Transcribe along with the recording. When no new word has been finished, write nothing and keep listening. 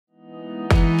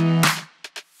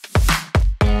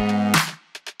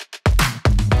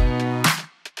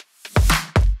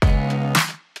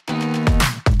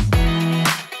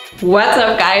What's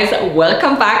up guys,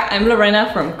 welcome back. I'm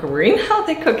Lorena from Green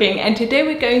Healthy Cooking and today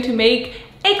we're going to make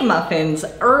egg muffins,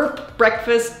 herb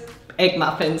breakfast egg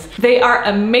muffins. They are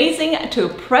amazing to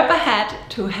prep ahead,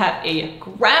 to have a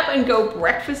grab and go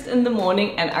breakfast in the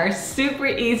morning and are super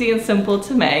easy and simple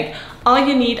to make. All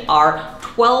you need are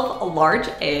 12 large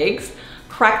eggs,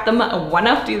 crack them one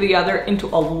after the other into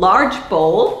a large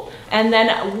bowl, and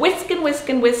then whisk and whisk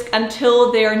and whisk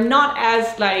until they're not as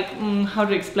how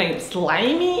to explain,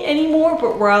 slimy anymore,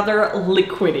 but rather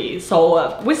liquidy.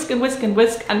 So whisk and whisk and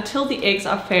whisk until the eggs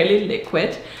are fairly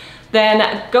liquid.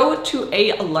 Then go to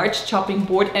a large chopping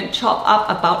board and chop up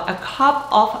about a cup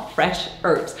of fresh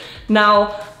herbs.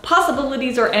 Now,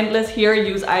 possibilities are endless here.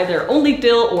 Use either only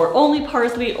dill or only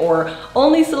parsley or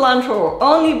only cilantro or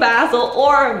only basil,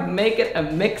 or make it a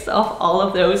mix of all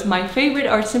of those. My favorite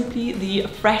are simply the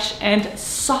fresh and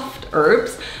soft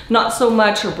herbs, not so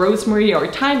much rosemary or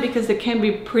thyme because they can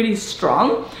be pretty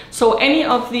strong. So any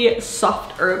of the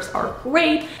soft herbs are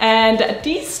great. And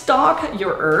destalk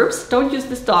your herbs. Don't use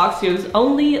the stalks, use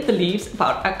only the leaves.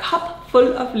 About a cup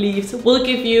full of leaves will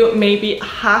give you maybe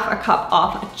half a cup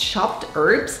of chopped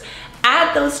herbs.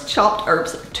 Add those chopped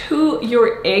herbs to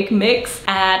your egg mix,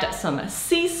 add some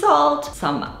sea salt,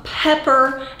 some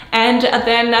pepper, and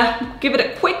then give it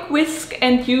a quick whisk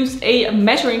and use a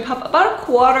measuring cup, about a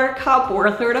quarter cup or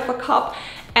a third of a cup,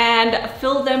 and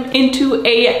fill them into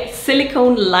a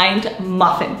silicone lined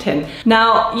muffin tin.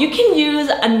 Now you can use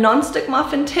a non-stick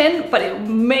muffin tin, but it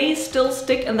may still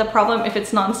stick, and the problem if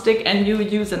it's non-stick and you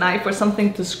use a knife or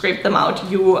something to scrape them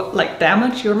out, you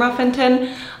damage your muffin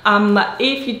tin.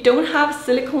 If you don't have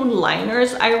silicone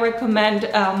liners, I recommend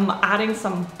adding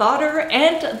some butter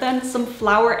and then some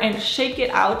flour and shake it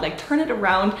out, turn it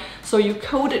around so you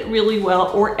coat it really well,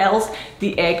 or else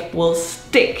the egg will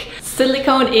stick.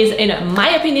 Silicone is, in my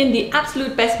opinion, the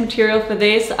absolute best material for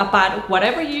this, but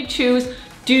whatever you choose,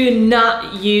 do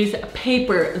not use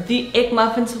paper. The egg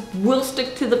muffins will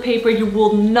stick to the paper. You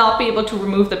will not be able to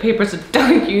remove the paper, so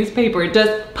don't use paper.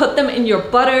 Just put them in your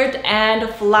buttered and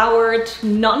floured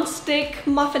non-stick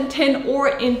muffin tin or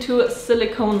into a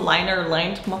silicone liner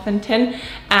lined muffin tin,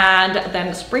 and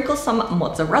then sprinkle some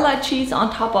mozzarella cheese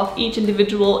on top of each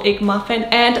individual egg muffin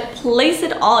and place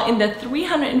it all in the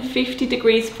 350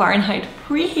 degrees Fahrenheit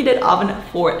preheated oven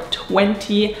for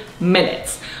 20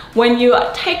 minutes. When you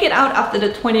take it out after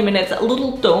the 20 minutes,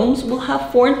 little domes will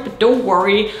have formed, but don't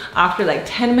worry, after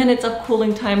 10 minutes of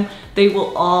cooling time, they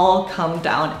will all come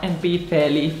down and be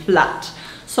fairly flat.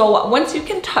 So once you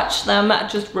can touch them,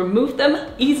 just remove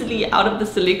them easily out of the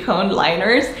silicone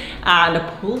liners and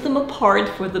pull them apart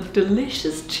for the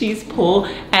delicious cheese pull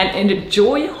and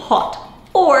enjoy hot.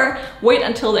 Or wait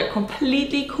until they're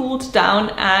completely cooled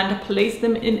down and place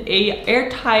them in a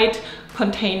airtight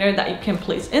container that you can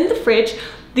place in the fridge.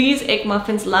 These egg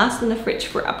muffins last in the fridge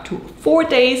for up to 4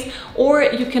 days, or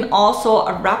you can also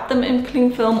wrap them in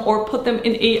cling film or put them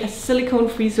in a silicone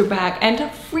freezer bag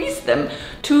and freeze them.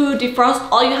 To defrost,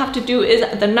 all you have to do is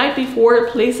the night before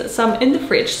place some in the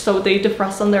fridge so they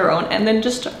defrost on their own, and then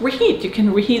just reheat. You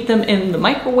can reheat them in the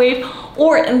microwave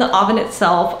or in the oven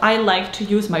itself. I like to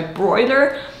use my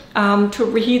broiler to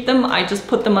reheat them. I just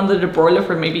put them under the broiler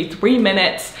for maybe 3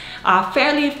 minutes,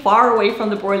 fairly far away from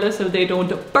the broiler so they don't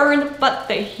burn, but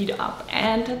they heat up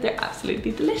and they're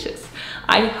absolutely delicious.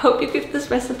 I hope you give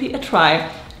this recipe a try.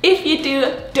 If you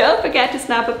do, don't forget to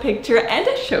snap a picture and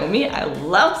show me. I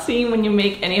love seeing when you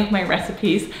make any of my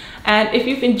recipes. And if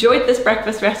you've enjoyed this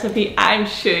breakfast recipe, I'm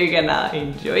sure you're gonna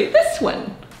enjoy this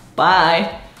one.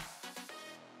 Bye.